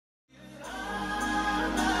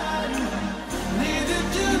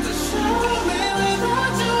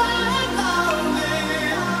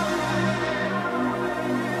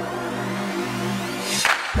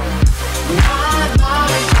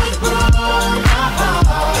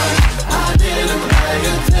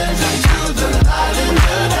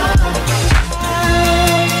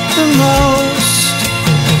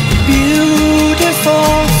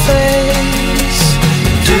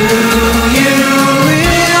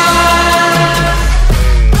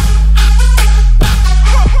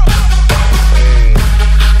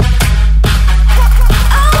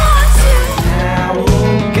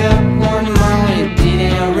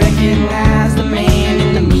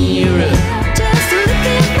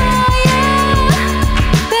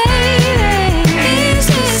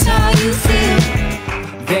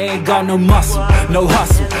got no muscle, no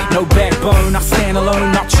hustle, no backbone. I stand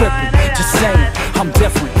alone, not tripping, just saying I'm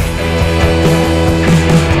different.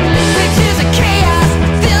 Pictures of chaos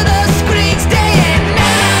fill those screens day and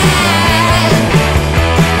night.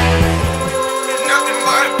 Nothing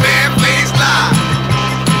but a bad place life.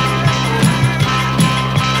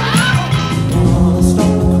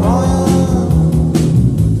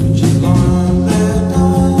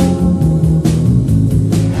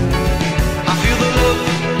 I feel the love.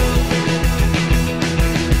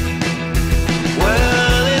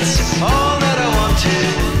 Well, it's all that I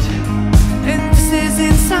wanted. And this is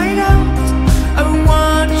inside out. I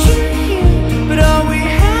want you here, but all we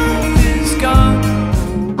have is gone.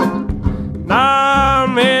 Now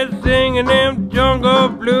I'm here singing them jungle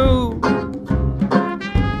blues.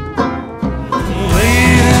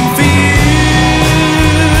 Waiting for you.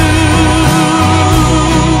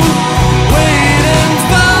 Waiting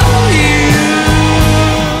for you.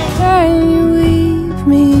 Can you leave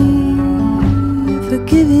me a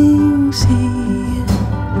forgiving sea?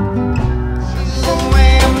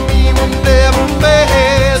 Away from me will never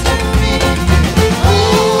pass me.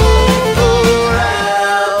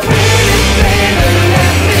 Baby,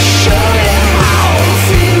 let me show you how I'm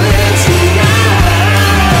feeling tonight.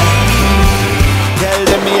 Tell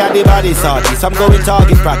them me a the body artist, I'm going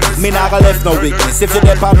target practice. Me nah go left no weakness, if you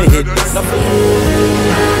dep on me hit this.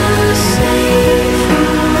 Say